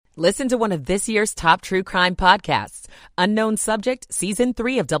Listen to one of this year's top true crime podcasts. Unknown Subject, Season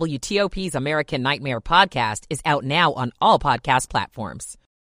 3 of WTOP's American Nightmare podcast is out now on all podcast platforms.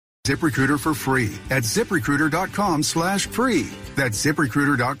 ZipRecruiter for free at ZipRecruiter.com/free. That's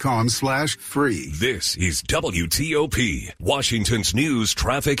ZipRecruiter.com/free. This is WTOP, Washington's news,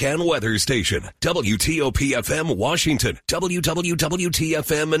 traffic, and weather station. WTOP-FM Washington,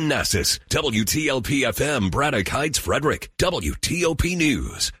 WWWT-FM Manassas, WTLP-FM Braddock Heights, Frederick, WTOP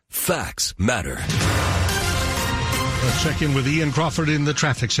News. Facts matter. Let's check in with Ian Crawford in the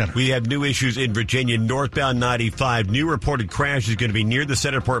traffic center. We have new issues in Virginia, northbound 95. New reported crash is going to be near the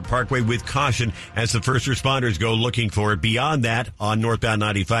Centerport Parkway with caution as the first responders go looking for it. Beyond that, on northbound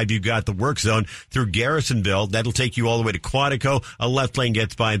 95, you've got the work zone through Garrisonville. That'll take you all the way to Quantico. A left lane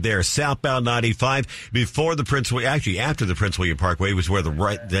gets by there. Southbound 95, after the Prince William Parkway was where the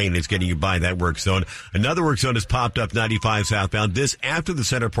right lane is getting you by that work zone. Another work zone has popped up 95 southbound. This after the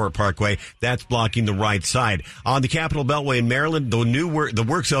Centerport Parkway. That's blocking the right side. On the Capitol Beltway in Maryland, the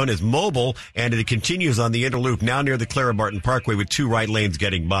work zone is mobile, and it continues on the Interloop, now near the Clara Barton Parkway with two right lanes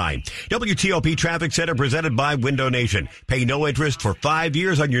getting by. WTOP Traffic Center presented by Window Nation. Pay no interest for 5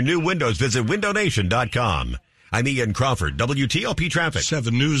 years on your new windows. Visit windownation.com. I'm Ian Crawford, WTOP Traffic.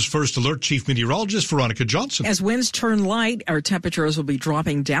 7 News First Alert Chief Meteorologist Veronica Johnson. As winds turn light, our temperatures will be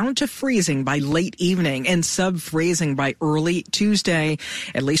dropping down to freezing by late evening and sub-freezing by early Tuesday.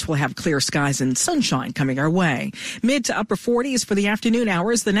 At least we'll have clear skies and sunshine coming our way. Mid to upper 40s for the afternoon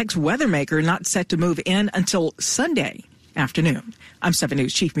hours. The next weather maker not set to move in until Sunday afternoon. I'm 7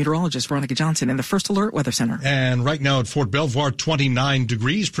 News Chief Meteorologist Veronica Johnson in the First Alert Weather Center. And right now at Fort Belvoir, 29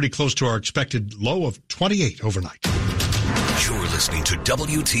 degrees, pretty close to our expected low of 28 overnight. You're listening to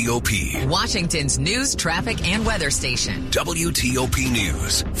WTOP, Washington's news, traffic, and weather station. WTOP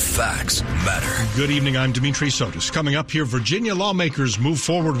News. Facts matter. Good evening, I'm Dimitri Sotis. Coming up here, Virginia lawmakers move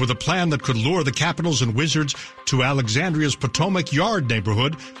forward with a plan that could lure the Capitals and Wizards to Alexandria's Potomac Yard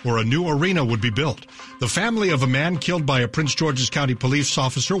neighborhood, where a new arena would be built. The family of a man killed by a Prince George's County police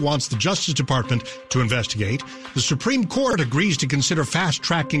officer wants the Justice Department to investigate. The Supreme Court agrees to consider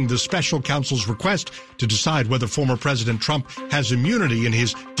fast-tracking the special counsel's request to decide whether former President Trump has immunity in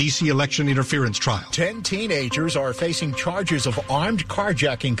his D.C. election interference trial. 10 teenagers are facing charges of armed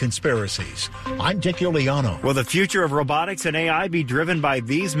carjacking conspiracies. I'm Dick Iuliano. Will the future of robotics and AI be driven by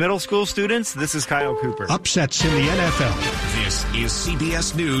these middle school students? This is Kyle Cooper. Upsets in the NFL. This is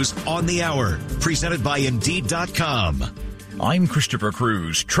CBS News on the Hour, presented by Indeed.com. I'm Christopher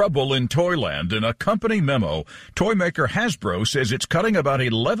Cruz. Trouble in Toyland. In a company memo, toy maker Hasbro says it's cutting about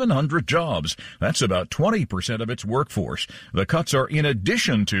 1,100 jobs. That's about 20% of its workforce. The cuts are in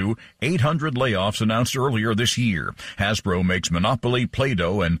addition to 800 layoffs announced earlier this year. Hasbro makes Monopoly,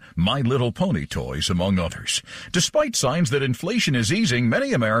 Play-Doh, and My Little Pony toys, among others. Despite signs that inflation is easing,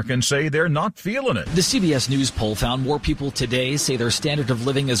 many Americans say they're not feeling it. The CBS News poll found more people today say their standard of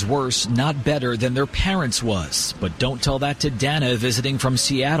living is worse, not better, than their parents' was. But don't tell that to Dana, visiting from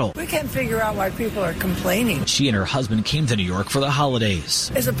Seattle. We can't figure out why people are complaining. She and her husband came to New York for the holidays.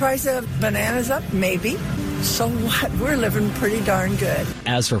 Is the price of bananas up? Maybe. So what? We're living pretty darn good.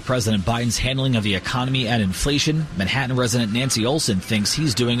 As for President Biden's handling of the economy and inflation, Manhattan resident Nancy Olson thinks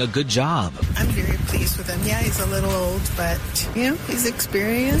he's doing a good job. I'm very pleased with him. Yeah, he's a little old, but, he's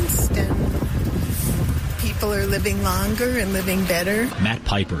experienced and people are living longer and living better. Matt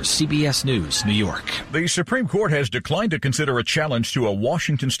Piper, CBS News, New York. The Supreme Court has declined to consider a challenge to a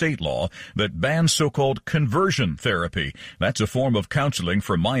Washington state law that bans so-called conversion therapy. That's a form of counseling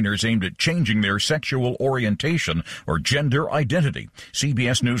for minors aimed at changing their sexual orientation or gender identity.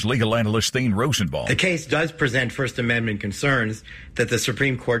 CBS News legal analyst Thane Rosenbaum. The case does present First Amendment concerns that the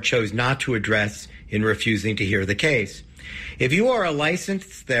Supreme Court chose not to address in refusing to hear the case. If you are a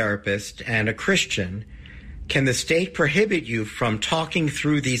licensed therapist and a Christian, can the state prohibit you from talking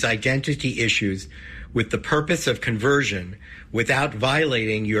through these identity issues with the purpose of conversion without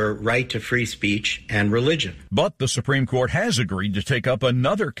violating your right to free speech and religion? But the Supreme Court has agreed to take up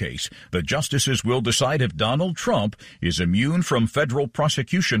another case. The justices will decide if Donald Trump is immune from federal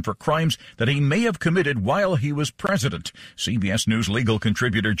prosecution for crimes that he may have committed while he was president. CBS News legal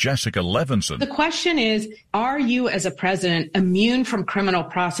contributor Jessica Levinson. The question is, are you as a president immune from criminal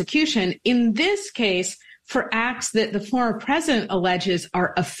prosecution? In this case, for acts that the former president alleges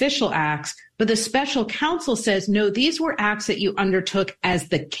are official acts, but the special counsel says, no, these were acts that you undertook as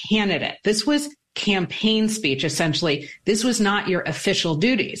the candidate. This was campaign speech, essentially. This was not your official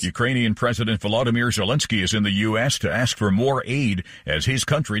duties. Ukrainian President Volodymyr Zelensky is in the U.S. to ask for more aid as his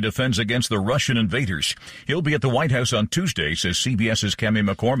country defends against the Russian invaders. He'll be at the White House on Tuesday, says CBS's Cami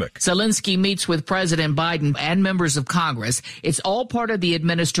McCormick. Zelensky meets with President Biden and members of Congress. It's all part of the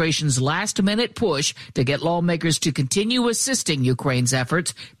administration's last-minute push to get lawmakers to continue assisting Ukraine's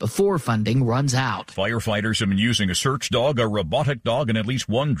efforts before funding runs out. Firefighters have been using a search dog, a robotic dog, and at least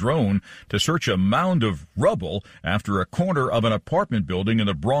one drone to search a mound of rubble after a corner of an apartment building in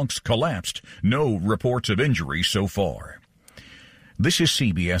the Bronx collapsed. No reports of injuries so far. This is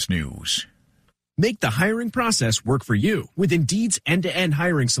CBS News. Make the hiring process work for you. With Indeed's end-to-end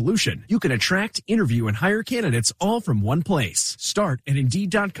hiring solution, you can attract, interview, and hire candidates all from one place. Start at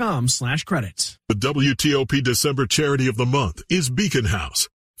Indeed.com/credits. The WTOP December Charity of the Month is Beacon House.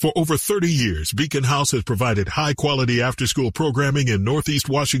 For over 30 years, Beacon House has provided high-quality after-school programming in Northeast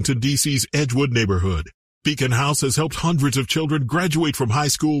Washington, D.C.'s Edgewood neighborhood. Beacon House has helped hundreds of children graduate from high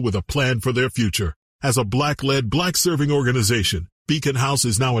school with a plan for their future. As a Black-led, Black-serving organization, Beacon House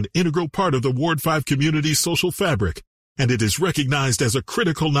is now an integral part of the Ward 5 community's social fabric, and it is recognized as a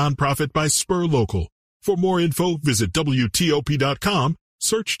critical nonprofit by Spur Local. For more info, visit WTOP.com,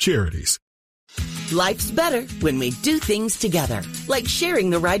 search charities. Life's better when we do things together, like sharing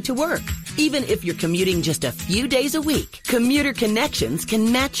the ride to work. Even if you're commuting just a few days a week, Commuter Connections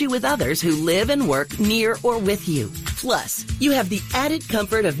can match you with others who live and work near or with you. Plus, you have the added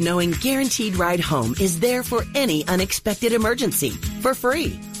comfort of knowing Guaranteed Ride Home is there for any unexpected emergency for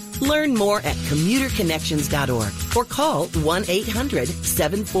free. Learn more at commuterconnections.org or call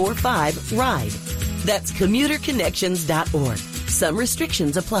 1-800-745-RIDE. That's commuterconnections.org. Some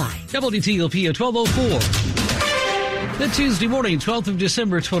restrictions apply. WTOP at 12:04. The Tuesday morning, 12th of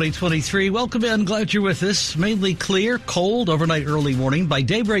December, 2023. Welcome in. Glad you're with us. Mainly clear, cold, overnight early morning. By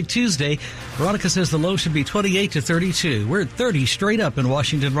daybreak Tuesday, Veronica says the low should be 28 to 32. We're at 30 straight up in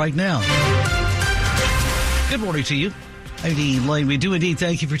Washington right now. Good morning to you. I'm Dean Lane. We do indeed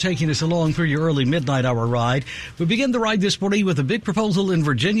thank you for taking us along for your early midnight hour ride. We begin the ride this morning with a big proposal in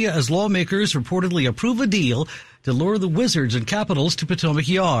Virginia as lawmakers reportedly approve a deal to lure the Wizards and Capitals to Potomac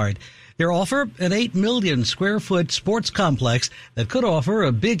Yard. Their offer, an 8 million square foot sports complex that could offer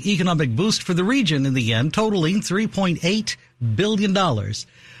a big economic boost for the region in the end, totaling $3.8 billion.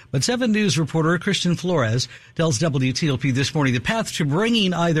 But 7 News reporter Christian Flores tells WTOP this morning the path to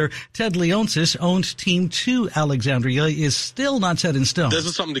bringing either Ted Leonsis-owned team to Alexandria is still not set in stone. This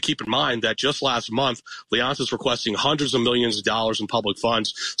is something to keep in mind that just last month, Leonsis requesting hundreds of millions of dollars in public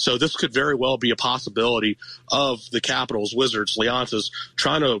funds. So this could very well be a possibility of the Capitals, Wizards, Leonsis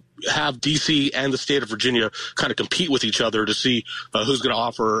trying to have D.C. and the state of Virginia kind of compete with each other to see who's going to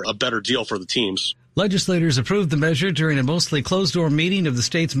offer a better deal for the teams. Legislators approved the measure during a mostly closed-door meeting of the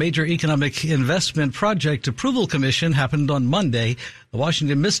state's major economic investment project approval commission happened on Monday. The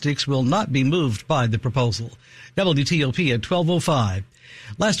Washington Mystics will not be moved by the proposal. WTOP at 12:05.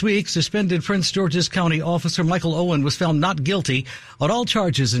 Last week, suspended Prince George's County officer Michael Owen was found not guilty on all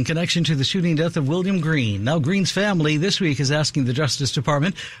charges in connection to the shooting death of William Green. Now, Green's family this week is asking the Justice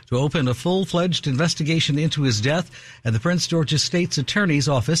Department to open a full-fledged investigation into his death and the Prince George's State's Attorney's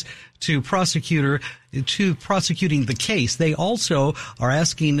Office to prosecuting the case. They also are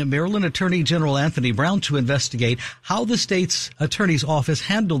asking Maryland Attorney General Anthony Brown to investigate how the state's attorney's office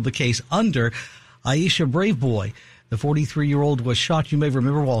handled the case under Aisha Braveboy. The 43-year-old was shot, you may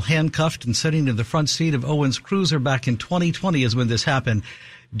remember, while handcuffed and sitting in the front seat of Owens' cruiser back in 2020 is when this happened.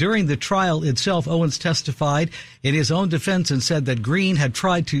 During the trial itself, Owens testified in his own defense and said that Green had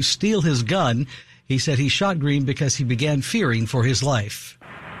tried to steal his gun. He said he shot Green because he began fearing for his life.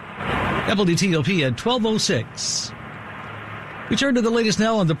 WTOP at 12:06. We turn to the latest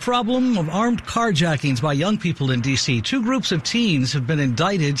now on the problem of armed carjackings by young people in D.C. 2 groups of teens have been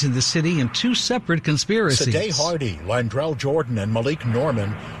indicted in the city in 2 separate conspiracies. Sade Hardy, Landrell Jordan, and Malik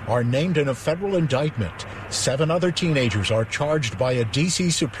Norman are named in a federal indictment. 7 other teenagers are charged by a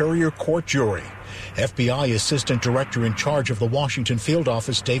D.C. Superior Court jury. FBI Assistant Director in charge of the Washington field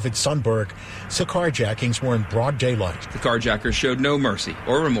office, David Sundberg, said carjackings were in broad daylight. The carjackers showed no mercy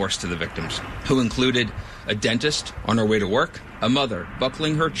or remorse to the victims, who included a dentist on her way to work, a mother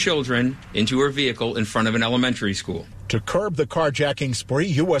buckling her children into her vehicle in front of an elementary school. To curb the carjacking spree,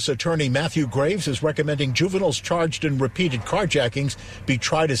 U.S. Attorney Matthew Graves is recommending juveniles charged in repeated carjackings be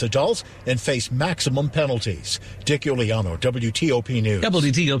tried as adults and face maximum penalties. Dick Iuliano, WTOP News.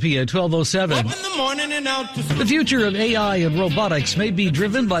 WTOP at 12:07. Up in the morning and out to The future of AI and robotics may be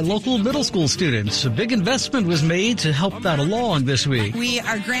driven by local middle school students. A big investment was made to help that along this week. We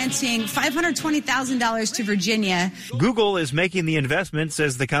are granting $520,000 to Virginia. Google is making the investment,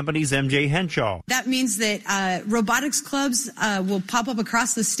 says the company's MJ Henshaw. That means that robotics clubs will pop up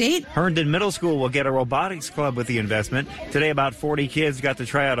across the state. Herndon Middle School will get a robotics club with the investment. Today, about 40 kids got to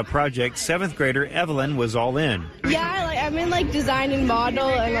try out a project. 7th grader Evelyn was all in. Yeah, I'm in design and model,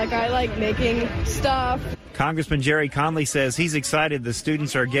 and I like making stuff. Congressman Jerry Conley says he's excited the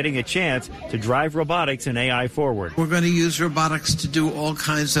students are getting a chance to drive robotics and AI forward. We're going to use robotics to do all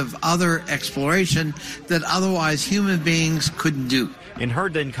kinds of other exploration that otherwise human beings couldn't do. In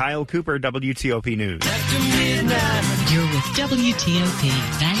Herndon, Kyle Cooper, WTOP News. You're with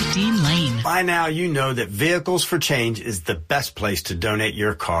WTOP, 19 Lane. By now, you know that Vehicles for Change is the best place to donate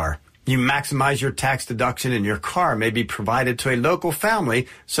your car. You maximize your tax deduction, and your car may be provided to a local family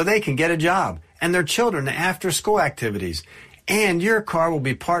so they can get a job and their children after-school activities. And your car will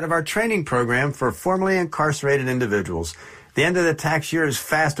be part of our training program for formerly incarcerated individuals. The end of the tax year is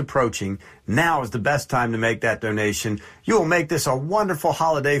fast approaching. Now is the best time to make that donation. You will make this a wonderful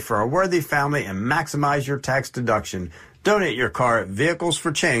holiday for a worthy family and maximize your tax deduction. Donate your car at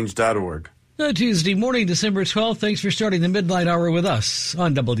vehiclesforchange.org. Tuesday morning, December 12th. Thanks for starting the midnight hour with us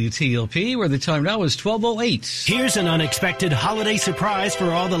on WTOP, where the time now is 12:08. Here's an unexpected holiday surprise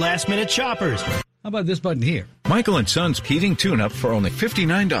for all the last-minute shoppers. How about this button here? Michael & Son's heating tune-up for only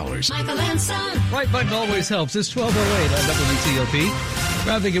 $59. Michael & Son. Right button always helps. It's 12:08 on WTOP.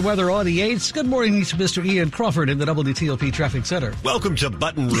 Traffic and weather on the 8th. Good morning to Mr. Ian Crawford in the WTOP Traffic Center. Welcome to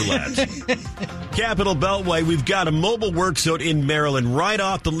Button Roulette. Capitol Beltway, we've got a mobile work zone in Maryland right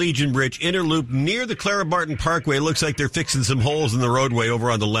off the Legion Bridge interloop near the Clara Barton Parkway. Looks like they're fixing some holes in the roadway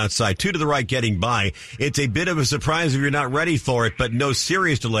over on the left side. 2 to the right getting by. It's a bit of a surprise if you're not ready for it, but no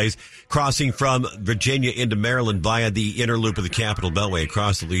serious delays crossing from Virginia into Maryland via the interloop of the Capitol Beltway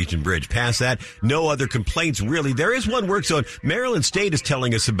across the Legion Bridge. Past that, no other complaints really. There is one work zone Maryland State is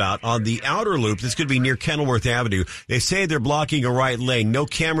telling us about on the outer loop. This could be near Kenilworth Avenue. They say they're blocking a right lane. No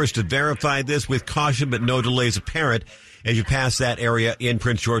cameras to verify this, with caution, but no delays apparent as you pass that area in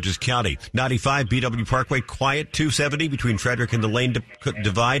Prince George's County. 95 BW Parkway, quiet. 270 between Frederick and the Lane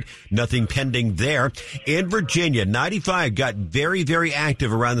Divide. Nothing pending there. In Virginia, 95 got very, very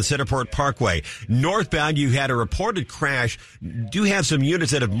active around the Centerport Parkway. Northbound, you had a reported crash. Do have some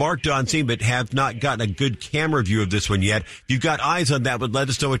units that have marked on scene, but have not gotten a good camera view of this one yet. If you've got eyes on that, would let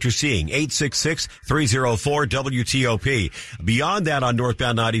us know what you're seeing. 866-304-WTOP. Beyond that, on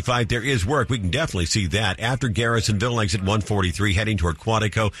northbound 95, there is work. We can definitely see that. After Garrisonville, exit 143 heading toward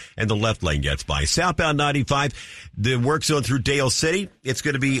Quantico, and the left lane gets by. Southbound 95, the work zone through Dale City, it's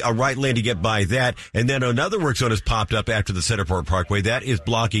going to be a right lane to get by that. And then another work zone has popped up after the Centerport Parkway. That is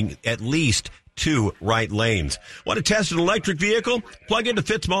blocking at least 2 right lanes. Want to test an electric vehicle? Plug into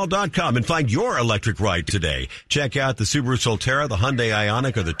fitzmall.com and find your electric ride today. Check out the Subaru Solterra, the Hyundai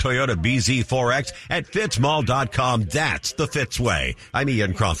Ioniq, or the Toyota BZ4X at fitzmall.com. That's the Fitz way. I'm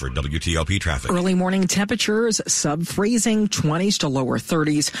Ian Crawford, WTOP Traffic. Early morning temperatures sub-freezing, 20s to lower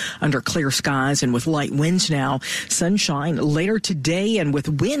 30s under clear skies and with light winds now. Sunshine later today, and with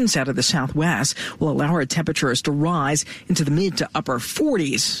winds out of the southwest will allow our temperatures to rise into the mid to upper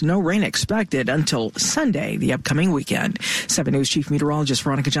 40s. No rain expected until Sunday, the upcoming weekend. 7 News Chief Meteorologist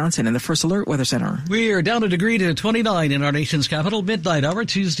Veronica Johnson in the First Alert Weather Center. We are down a degree to 29 in our nation's capital. Midnight hour,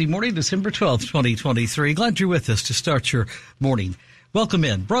 Tuesday morning, December 12th, 2023. Glad you're with us to start your morning. Welcome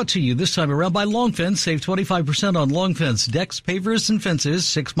in. Brought to you this time around by Long Fence. Save 25% on Long Fence decks, pavers, and fences.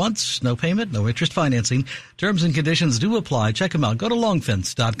 6 months, no payment, no interest financing. Terms and conditions do apply. Check them out. Go to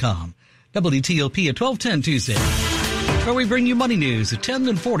longfence.com. WTOP at 12:10 Tuesday, where we bring you money news at 10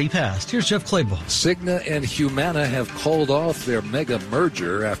 and 40 past. Here's Jeff Claiborne. Cigna and Humana have called off their mega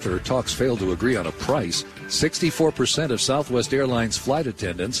merger after talks failed to agree on a price. 64% of Southwest Airlines flight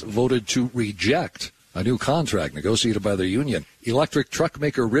attendants voted to reject a new contract negotiated by their union. Electric truck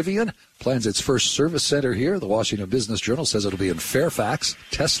maker Rivian plans its first service center here. The Washington Business Journal says it'll be in Fairfax.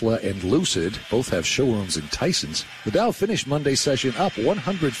 Tesla and Lucid both have showrooms in Tysons. The Dow finished Monday's session up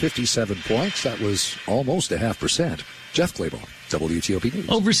 157 points. That was almost 0.5%. Jeff Claiborne, WTOP News.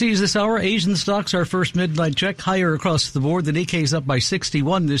 Overseas this hour, Asian stocks, our first midnight check, higher across the board. The Nikkei's up by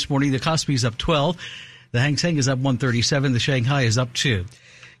 61 this morning. The Kospi's up 12. The Hang Seng is up 137. The Shanghai is up 2.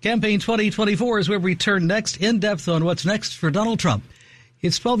 Campaign 2024 is where we turn next, in depth on what's next for Donald Trump.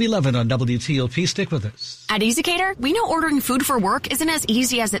 It's 12:11 on WTOP. Stick with us. At EasyCater, we know ordering food for work isn't as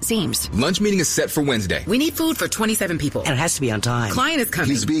easy as it seems. Lunch meeting is set for Wednesday. We need food for 27 people. And it has to be on time. Client is coming.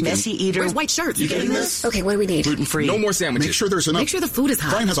 He's vegan. Messy eater. Where's white shirts? You getting this? Okay, what do we need? Gluten-free. No more sandwiches. Make sure there's enough. Make sure the food is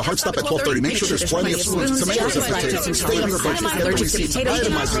hot. Brian has a hard stop at 12:30. Make sure there's plenty of spoons, tomatoes, and potatoes. Stay on your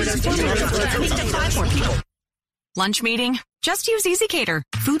budget. Lunch meeting? Just use EasyCater.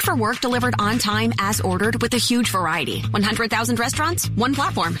 Food for work delivered on time as ordered with a huge variety. 100,000 restaurants, one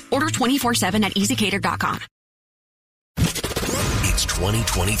platform. Order 24/7 at EasyCater.com. It's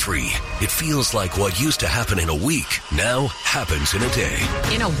 2023. It feels like what used to happen in a week now happens in a day.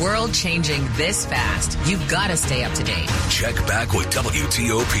 In a world changing this fast, you've got to stay up to date. Check back with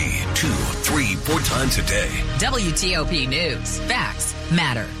WTOP 2, 3, 4 times a day. WTOP News. Facts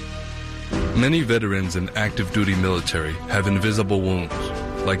matter. Many veterans in active duty military have invisible wounds,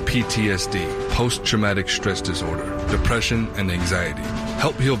 like PTSD, post-traumatic stress disorder, depression, and anxiety.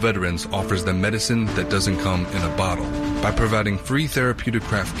 Help Heal Veterans offers them medicine that doesn't come in a bottle by providing free therapeutic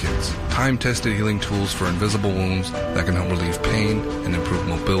craft kits, time-tested healing tools for invisible wounds that can help relieve pain and improve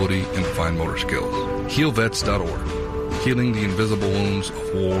mobility and fine motor skills. HealVets.org, healing the invisible wounds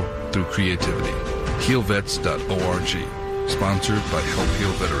of war through creativity. HealVets.org, sponsored by Help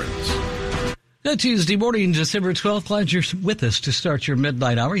Heal Veterans. Good Tuesday morning, December 12th. Glad you're with us to start your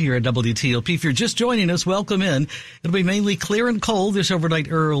midnight hour here at WTOP. If you're just joining us, welcome in. It'll be mainly clear and cold this overnight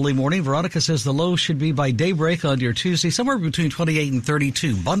early morning. Veronica says the low should be by daybreak on your Tuesday, somewhere between 28 and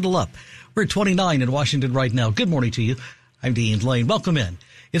 32. Bundle up. We're at 29 in Washington right now. Good morning to you. I'm Dean Lane. Welcome in.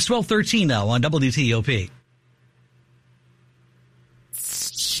 It's 12:13 now on WTOP.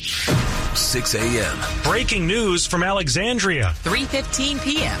 6 a.m. Breaking news from Alexandria. 3:15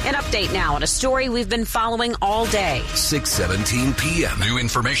 p.m. An update now on a story we've been following all day. 6:17 p.m. New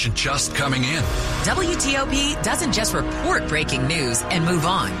information just coming in. WTOP doesn't just report breaking news and move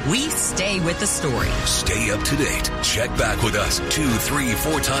on. We stay with the story. Stay up to date. Check back with us 2, 3,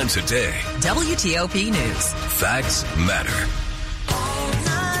 4 times a day. WTOP News. Facts matter.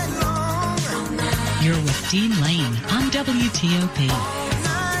 You're with Dean Lane on WTOP.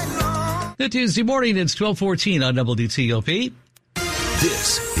 Good Tuesday morning. It's 12:14 on WTOP.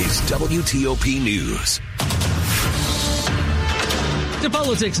 This is WTOP News. To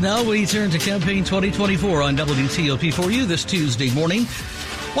politics now, we turn to Campaign 2024 on WTOP for you this Tuesday morning.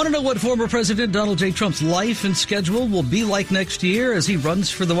 Want to know what former President Donald J. Trump's life and schedule will be like next year as he runs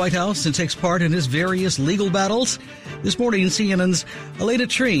for the White House and takes part in his various legal battles? This morning, CNN's Aleda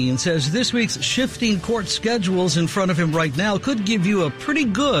Treen says this week's shifting court schedules in front of him right now could give you a pretty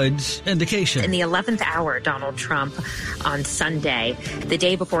good indication. In the 11th hour, Donald Trump on Sunday, the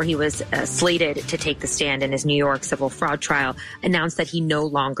day before he was slated to take the stand in his New York civil fraud trial, announced that he no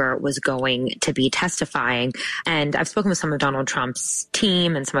longer was going to be testifying. And I've spoken with some of Donald Trump's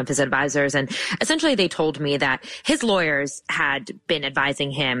team and some of his advisors, and essentially they told me that his lawyers had been advising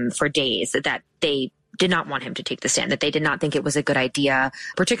him for days that they did not want him to take the stand, that they did not think it was a good idea,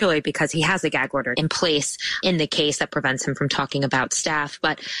 particularly because he has a gag order in place in the case that prevents him from talking about staff.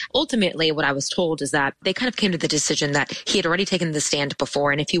 But ultimately, what I was told is that they kind of came to the decision that he had already taken the stand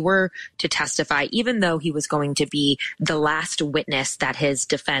before, and if he were to testify, even though he was going to be the last witness that his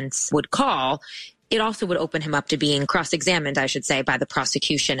defense would call, it also would open him up to being cross-examined, I should say, by the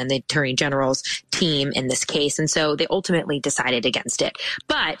prosecution and the Attorney General's team in this case. And so they ultimately decided against it.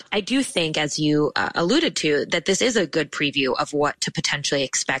 But I do think, as you alluded to, that this is a good preview of what to potentially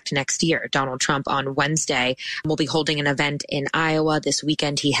expect next year. Donald Trump on Wednesday will be holding an event in Iowa. This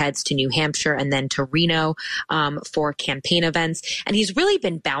weekend he heads to New Hampshire and then to Reno for campaign events. And he's really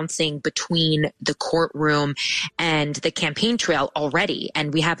been bouncing between the courtroom and the campaign trail already.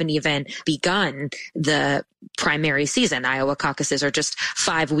 And we haven't even begun the primary season. Iowa caucuses are just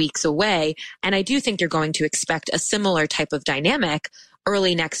 5 weeks away. And I do think you're going to expect a similar type of dynamic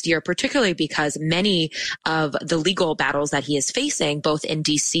early next year, particularly because many of the legal battles that he is facing, both in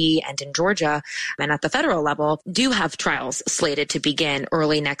D.C. and in Georgia and at the federal level, do have trials slated to begin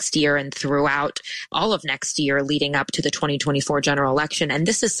early next year and throughout all of next year leading up to the 2024 general election. And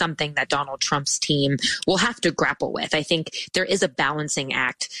this is something that Donald Trump's team will have to grapple with. I think there is a balancing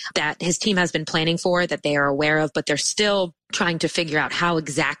act that his team has been planning for, that they are aware of, but they're still trying to figure out how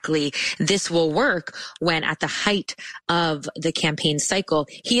exactly this will work when at the height of the campaign cycle,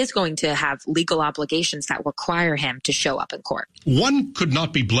 he is going to have legal obligations that require him to show up in court. One could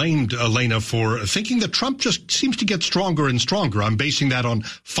not be blamed, Elena, for thinking that Trump just seems to get stronger and stronger. I'm basing that on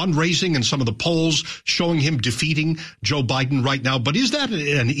fundraising and some of the polls showing him defeating Joe Biden right now. But is that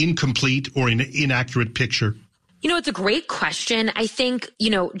an incomplete or an inaccurate picture? It's a great question. I think,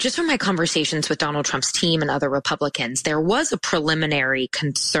 just from my conversations with Donald Trump's team and other Republicans, there was a preliminary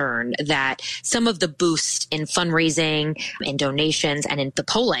concern that some of the boost in fundraising, in donations, and in the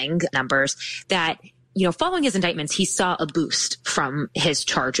polling numbers that following his indictments, he saw a boost from his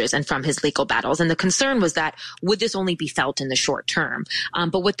charges and from his legal battles. And the concern was that would this only be felt in the short term?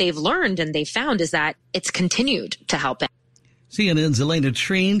 But what they've learned and they found is that it's continued to help him. CNN's Elena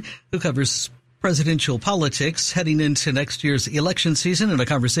Treen, who covers presidential politics heading into next year's election season, in a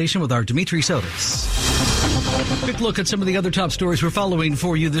conversation with our Dimitri Sotis. Quick look at some of the other top stories we're following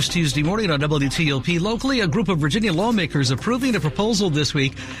for you this Tuesday morning on WTOP. Locally, a group of Virginia lawmakers approving a proposal this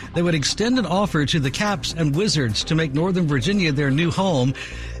week that would extend an offer to the Caps and Wizards to make Northern Virginia their new home.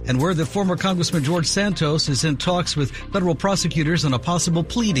 And where the former Congressman George Santos is in talks with federal prosecutors on a possible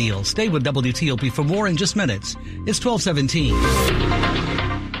plea deal. Stay with WTOP for more in just minutes. It's 12:17.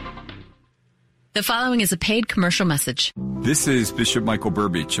 The following is a paid commercial message. This is Bishop Michael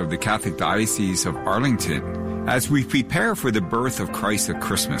Burbidge of the Catholic Diocese of Arlington. As we prepare for the birth of Christ at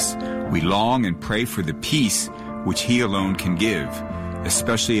Christmas, we long and pray for the peace which He alone can give,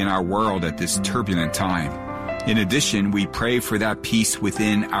 especially in our world at this turbulent time. In addition, we pray for that peace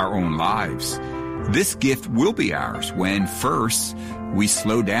within our own lives. This gift will be ours when, first, we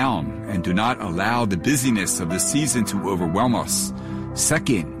slow down and do not allow the busyness of the season to overwhelm us.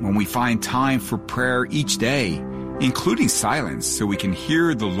 Second, when we find time for prayer each day, including silence, so we can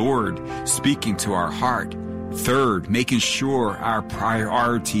hear the Lord speaking to our heart. Third, making sure our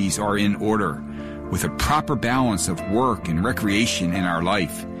priorities are in order, with a proper balance of work and recreation in our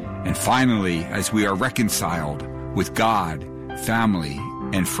life. And finally, as we are reconciled with God, family,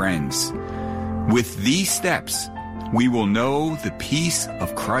 and friends. With these steps, we will know the peace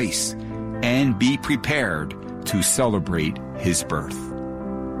of Christ and be prepared to celebrate His birth.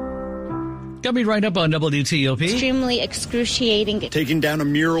 Coming right up on WTOP. Extremely excruciating. Taking down a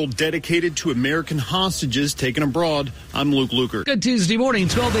mural dedicated to American hostages taken abroad. I'm Luke Luker. Good Tuesday morning,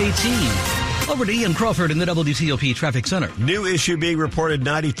 12:18. Over to Ian Crawford in the WTOP Traffic Center. New issue being reported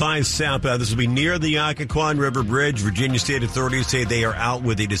 95 southbound. This will be near the Occoquan River Bridge. Virginia State authorities say they are out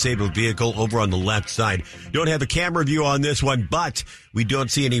with a disabled vehicle over on the left side. Don't have a camera view on this one, but we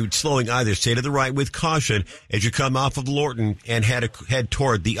don't see any slowing either. Stay to the right with caution as you come off of Lorton and head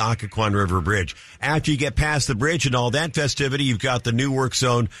toward the Occoquan River Bridge. After you get past the bridge and all that festivity, you've got the new work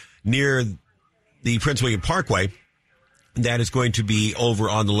zone near the Prince William Parkway. That is going to be over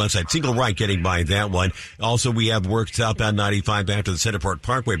on the left side. Single right getting by that one. Also, we have work southbound 95 after the Centerport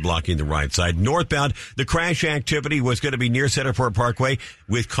Parkway blocking the right side. Northbound, the crash activity was going to be near Centerport Parkway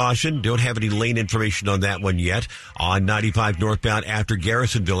with caution. Don't have any lane information on that one yet. On 95 northbound after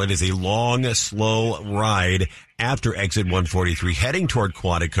Garrisonville, it is a long, slow ride after exit 143 heading toward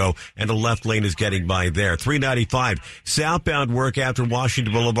Quantico, and the left lane is getting by there. 395 southbound work after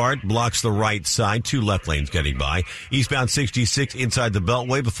Washington Boulevard blocks the right side. 2 left lanes getting by. Eastbound 66 inside the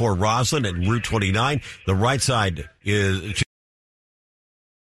Beltway before Roslyn and Route 29. The right side is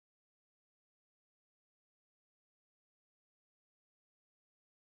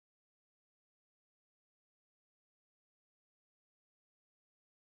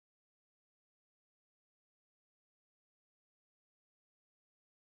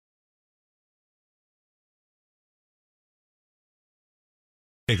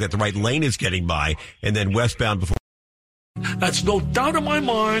that the right lane is getting by, and then westbound before. That's no doubt in my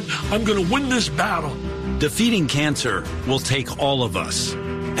mind. I'm going to win this battle. Defeating cancer will take all of us.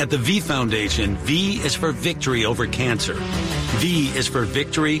 At the V Foundation, V is for victory over cancer. V is for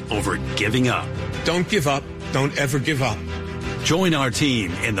victory over giving up. Don't give up. Don't ever give up. Join our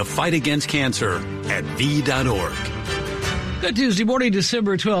team in the fight against cancer at V.org. Good Tuesday morning,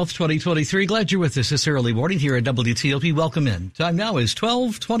 December 12th, 2023. Glad you're with us this early morning here at WTOP. Welcome in. Time now is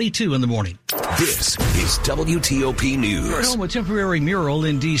 12:22 in the morning. This is WTOP News. We're at home, a temporary mural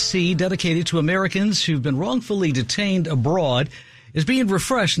in D.C. dedicated to Americans who've been wrongfully detained abroad is being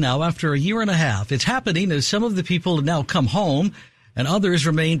refreshed now after a year and a half. It's happening as some of the people have now come home and others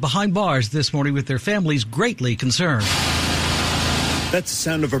remain behind bars this morning with their families greatly concerned. That's the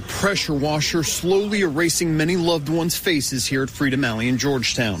sound of a pressure washer slowly erasing many loved ones' faces here at Freedom Alley in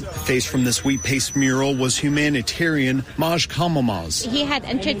Georgetown. The face from this wheat-paste mural was humanitarian Maj Kamamaz. He had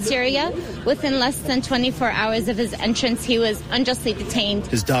entered Syria. Within less than 24 hours of his entrance, he was unjustly detained.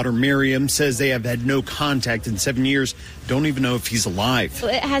 His daughter Miriam says they have had no contact in 7 years. Don't even know if he's alive.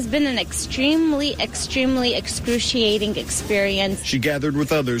 It has been an extremely excruciating experience. She gathered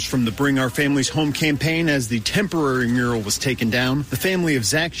with others from the Bring Our Families Home campaign as the temporary mural was taken down. The family of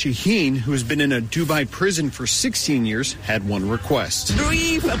Zach Shaheen, who has been in a Dubai prison for 16 years, had one request.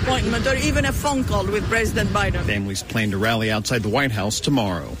 Brief appointment or even a phone call with President Biden. Families plan to rally outside the White House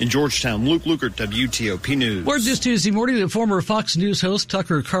tomorrow. In Georgetown, Luke Lukert, WTOP News. Word this Tuesday morning that former Fox News host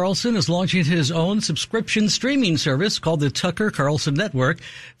Tucker Carlson is launching his own subscription streaming service called the Tucker Carlson Network.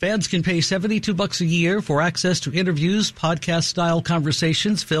 Fans can pay $72 a year for access to interviews, podcast-style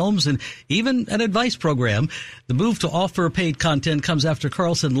conversations, films, and even an advice program. The move to offer paid content comes after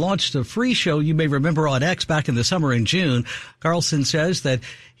Carlson launched a free show you may remember on X back in the summer in June. Carlson says that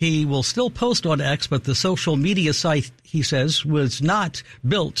he will still post on X, but the social media site, he says, was not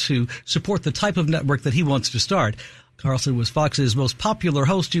built to support the type of network that he wants to start. Carlson was Fox's most popular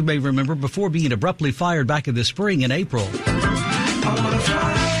host, you may remember, before being abruptly fired back in the spring in April.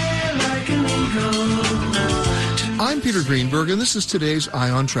 I'm Peter Greenberg, and this is today's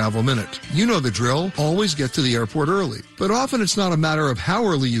Eye on Travel Minute. You know the drill. Always get to the airport early. But often it's not a matter of how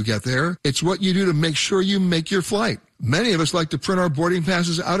early you get there. It's what you do to make sure you make your flight. Many of us like to print our boarding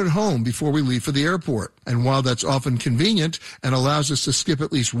passes out at home before we leave for the airport. And while that's often convenient and allows us to skip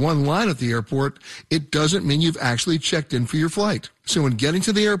at least one line at the airport, it doesn't mean you've actually checked in for your flight. So when getting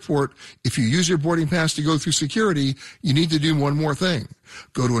to the airport, if you use your boarding pass to go through security, you need to do one more thing.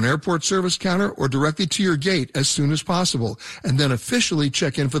 Go to an airport service counter or directly to your gate as soon as possible, and then officially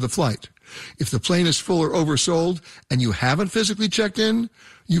check in for the flight. If the plane is full or oversold and you haven't physically checked in,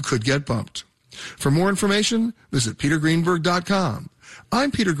 you could get bumped. For more information, visit petergreenberg.com.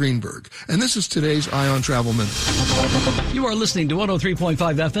 I'm Peter Greenberg, and this is today's Eye on Travel Minute. You are listening to 103.5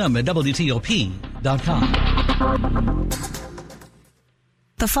 FM at WTOP.com.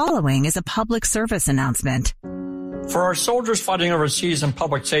 The following is a public service announcement. For our soldiers fighting overseas in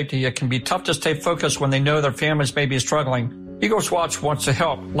public safety, it can be tough to stay focused when they know their families may be struggling. Eagles Watch wants to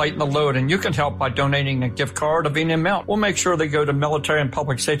help lighten the load, and you can help by donating a gift card of any amount. We'll make sure they go to military and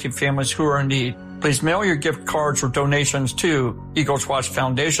public safety families who are in need. Please mail your gift cards or donations to Eagles Watch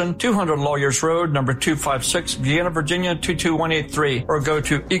Foundation, 200 Lawyers Road, number 256, Vienna, Virginia, 22183, or go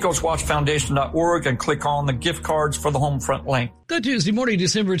to eagleswatchfoundation.org and click on the gift cards for the home front link. Good Tuesday morning,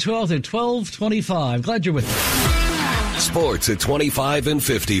 December 12th at 12:25. Glad you're with us. Sports at 25 and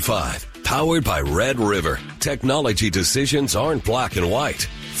 55. Powered by Red River. Technology decisions aren't black and white.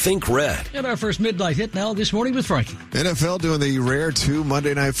 Think red. And our first midnight hit now this morning with Frankie. NFL doing the rare 2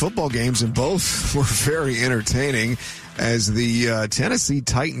 Monday Night Football games, and both were very entertaining as the Tennessee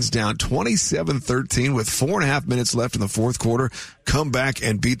Titans down 27-13 with 4.5 minutes left in the fourth quarter come back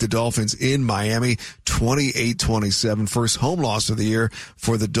and beat the Dolphins in Miami 28-27. First home loss of the year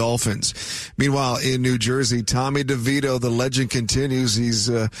for the Dolphins. Meanwhile, in New Jersey, Tommy DeVito, the legend, continues. He's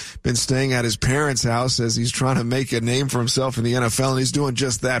been staying at his parents' house as he's trying to make a name for himself in the NFL, and he's doing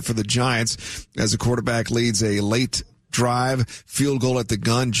just that for the Giants as the quarterback leads a late drive, field goal at the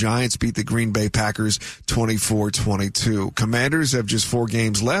gun. Giants beat the Green Bay Packers 24-22. Commanders have just 4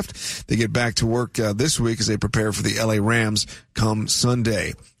 games left. They get back to work this week as they prepare for the LA Rams come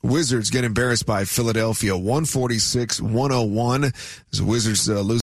Sunday. Wizards get embarrassed by Philadelphia 146-101 as the Wizards lose